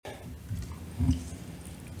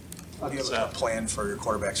Do you have a plan for your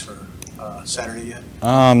quarterbacks for Saturday yet?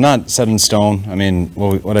 Not set in stone. I mean,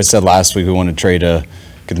 what I said last week, we wanted Trey to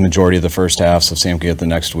get the majority of the first half, so Sam could get the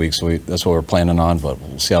next week. So that's what we're planning on, but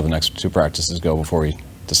we'll see how the next 2 practices go before we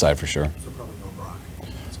decide for sure. So probably no Brock.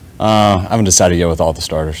 I haven't decided yet with all the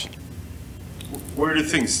starters. Where do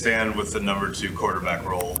things stand with the number 2 quarterback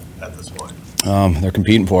role at this point? They're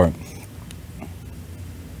competing for it.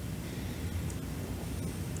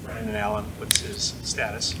 Brandon Allen, what's his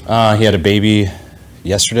status? He had a baby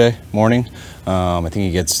yesterday morning. I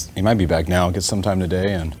think he might be back now. Gets sometime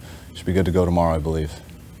today, and should be good to go tomorrow, I believe.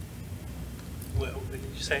 What did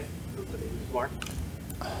you say? Mark?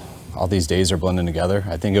 All these days are blending together.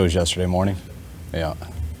 I think it was yesterday morning. Yeah.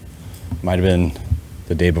 Might have been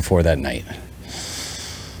the day before that night.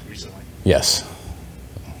 Recently? Yes.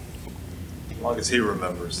 As long as he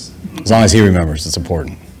remembers. As long as he remembers, it's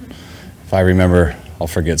important. If I remember, I'll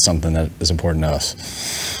forget something that is important to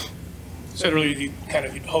us. So really, you kind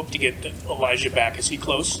of hope to get Elijah back. Is he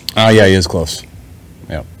close? Yeah, he is close.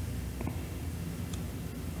 Yep.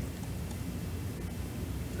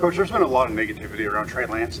 Coach, there's been a lot of negativity around Trey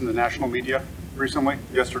Lance in the national media recently.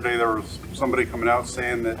 Yesterday, there was somebody coming out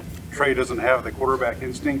saying that Trey doesn't have the quarterback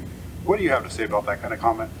instinct. What do you have to say about that kind of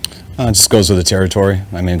comment? It just goes with the territory.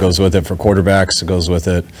 I mean, it goes with it for quarterbacks. It goes with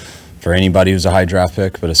it for anybody who's a high draft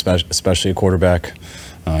pick, but especially a quarterback.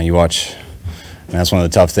 You watch, and that's one of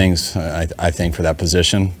the tough things, I think, for that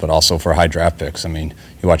position, but also for high draft picks. I mean,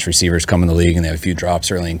 you watch receivers come in the league and they have a few drops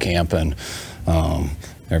early in camp, and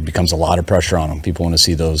there becomes a lot of pressure on them. People want to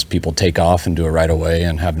see those people take off and do it right away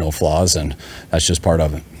and have no flaws, and that's just part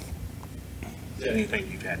of it. Is there anything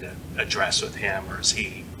you've had to address with him, or is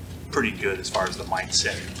he pretty good as far as the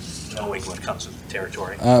mindset, knowing what comes with the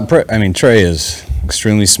territory? I mean, Trey is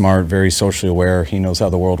extremely smart, very socially aware. He knows how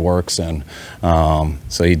the world works, and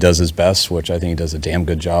so he does his best, which I think he does a damn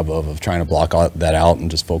good job of trying to block that out and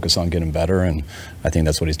just focus on getting better, and I think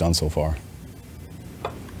that's what he's done so far.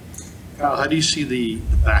 Kyle, how do you see the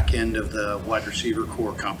back end of the wide receiver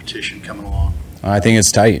core competition coming along? I think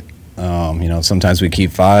it's tight. Sometimes we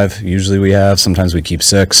keep 5. Usually we have. Sometimes we keep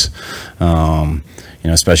 6.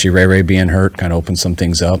 Especially Ray being hurt kind of opens some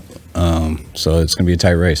things up. So it's going to be a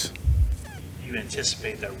tight race. You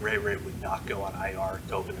anticipate that Ray would not go on IR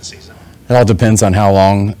to open the season? It all depends on how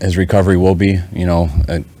long his recovery will be.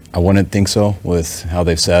 I wouldn't think so with how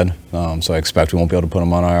they've said. So I expect we won't be able to put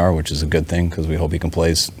him on IR, which is a good thing because we hope he can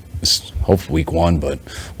play hopefully week 1, but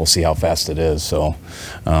we'll see how fast it is. So,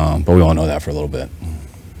 but we won't know that for a little bit.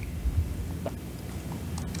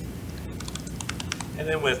 And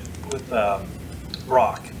then with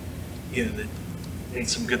Brock, they made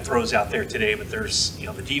some good throws out there today, but there's,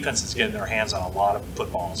 the defense is getting their hands on a lot of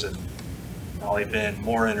footballs, and probably been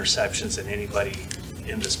more interceptions than anybody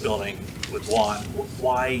in this building would want.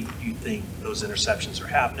 Why do you think those interceptions are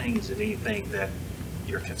happening? Is it anything that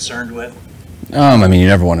you're concerned with? I mean, you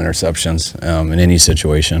never want interceptions in any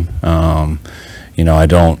situation.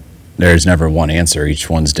 There's never one answer. Each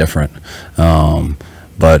one's different.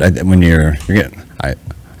 But when you're getting,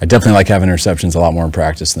 I definitely like having interceptions a lot more in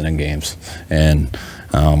practice than in games. And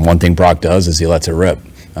one thing Brock does is he lets it rip.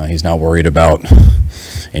 He's not worried about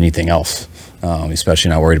anything else. Especially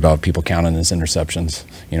not worried about people counting his interceptions,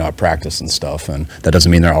 at practice and stuff. And that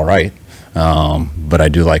doesn't mean they're all right. But I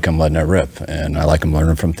do like him letting it rip, and I like him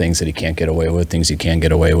learning from things that he can't get away with, things he can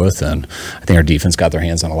get away with, and I think our defense got their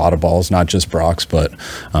hands on a lot of balls, not just Brock's, but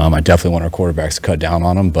I definitely want our quarterbacks to cut down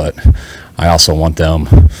on them, but I also want them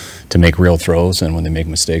to make real throws, and when they make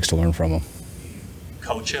mistakes, to learn from them.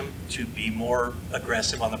 Coach them to be more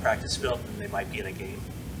aggressive on the practice field than they might be in a game?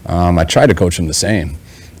 I try to coach them the same,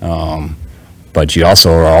 but you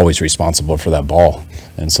also are always responsible for that ball,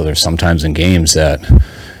 and so there's sometimes in games that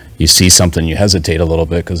you see something, you hesitate a little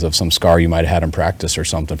bit because of some scar you might have had in practice or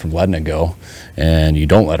something from letting it go, and you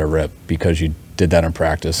don't let it rip because you did that in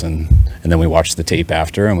practice, and then we watch the tape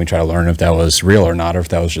after and we try to learn if that was real or not, or if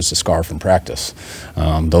that was just a scar from practice.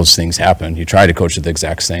 Those things happen. You try to coach it the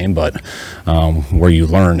exact same, but where you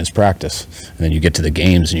learn is practice, and then you get to the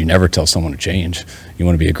games and you never tell someone to change. You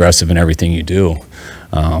want to be aggressive in everything you do,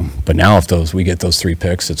 but now if we get those 3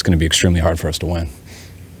 picks, it's going to be extremely hard for us to win.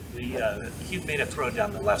 You made a throw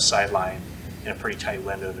down the left sideline in a pretty tight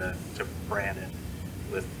window to Brandon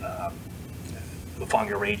with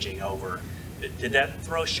Lafonga ranging over. Did that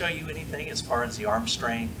throw show you anything as far as the arm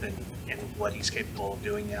strength and what he's capable of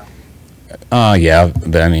doing now? Yeah,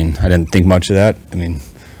 but I mean, I didn't think much of that. I mean,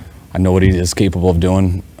 I know what he is capable of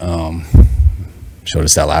doing. Showed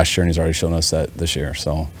us that last year, and he's already shown us that this year.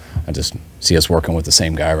 So I just see us working with the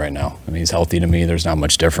same guy right now. I mean, he's healthy to me. There's not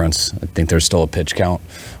much difference. I think there's still a pitch count,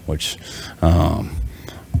 which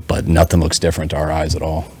but nothing looks different to our eyes at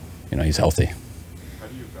all. He's healthy. How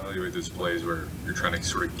do you evaluate those plays where you're trying to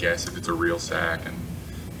sort of guess if it's a real sack and,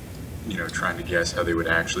 trying to guess how they would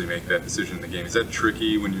actually make that decision in the game? Is that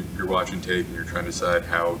tricky when you're watching tape and you're trying to decide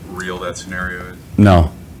how real that scenario is?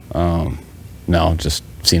 No. No, just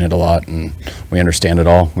seen it a lot, and we understand it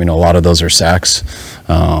all. We know a lot of those are sacks,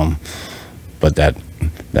 but that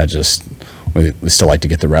just we still like to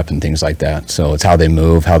get the rep and things like that. So it's how they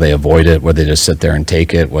move, how they avoid it, whether they just sit there and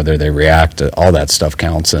take it, whether they react. All that stuff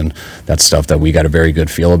counts, and that's stuff that we got a very good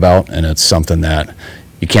feel about, and it's something that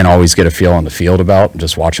you can't always get a feel on the field about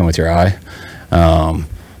just watching with your eye.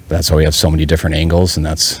 That's why we have so many different angles, and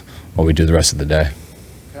that's what we do the rest of the day.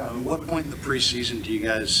 At what point in the preseason do you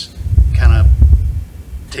guys kind of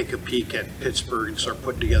take a peek at Pittsburgh and start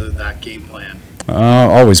putting together that game plan?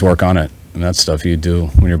 Always work on it, and that's stuff you do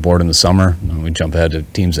when you're bored in the summer. We jump ahead to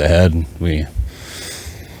teams ahead.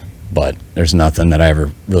 But there's nothing that I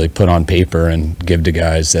ever really put on paper and give to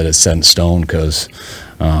guys that is set in stone, because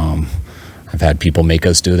I've had people make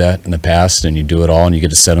us do that in the past, and you do it all, and you get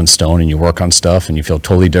to set in stone, and you work on stuff, and you feel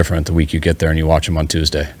totally different the week you get there and you watch them on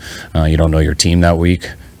Tuesday. You don't know your team that week.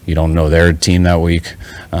 You don't know their team that week.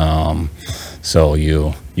 So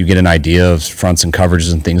you get an idea of fronts and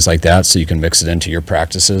coverages and things like that, so you can mix it into your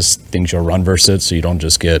practices, things you'll run versus it, so you don't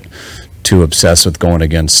just get too obsessed with going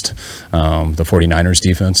against the 49ers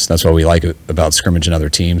defense. That's what we like about scrimmaging other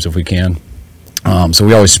teams if we can. So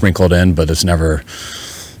we always sprinkle it in, but it's never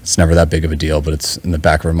that big of a deal, but it's in the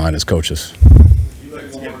back of our mind as coaches.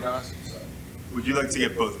 Would you like to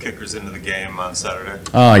get both kickers into the game on Saturday?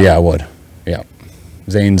 Yeah, I would. Yeah.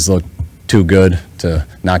 Zane's looked too good to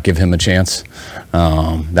not give him a chance.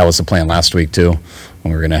 That was the plan last week too,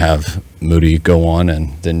 when we were going to have Moody go one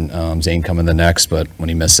and then Zane come in the next, but when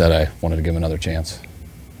he missed that, I wanted to give him another chance.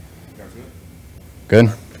 Good?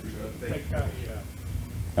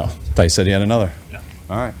 Oh, I thought you said he had another. No.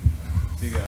 All right.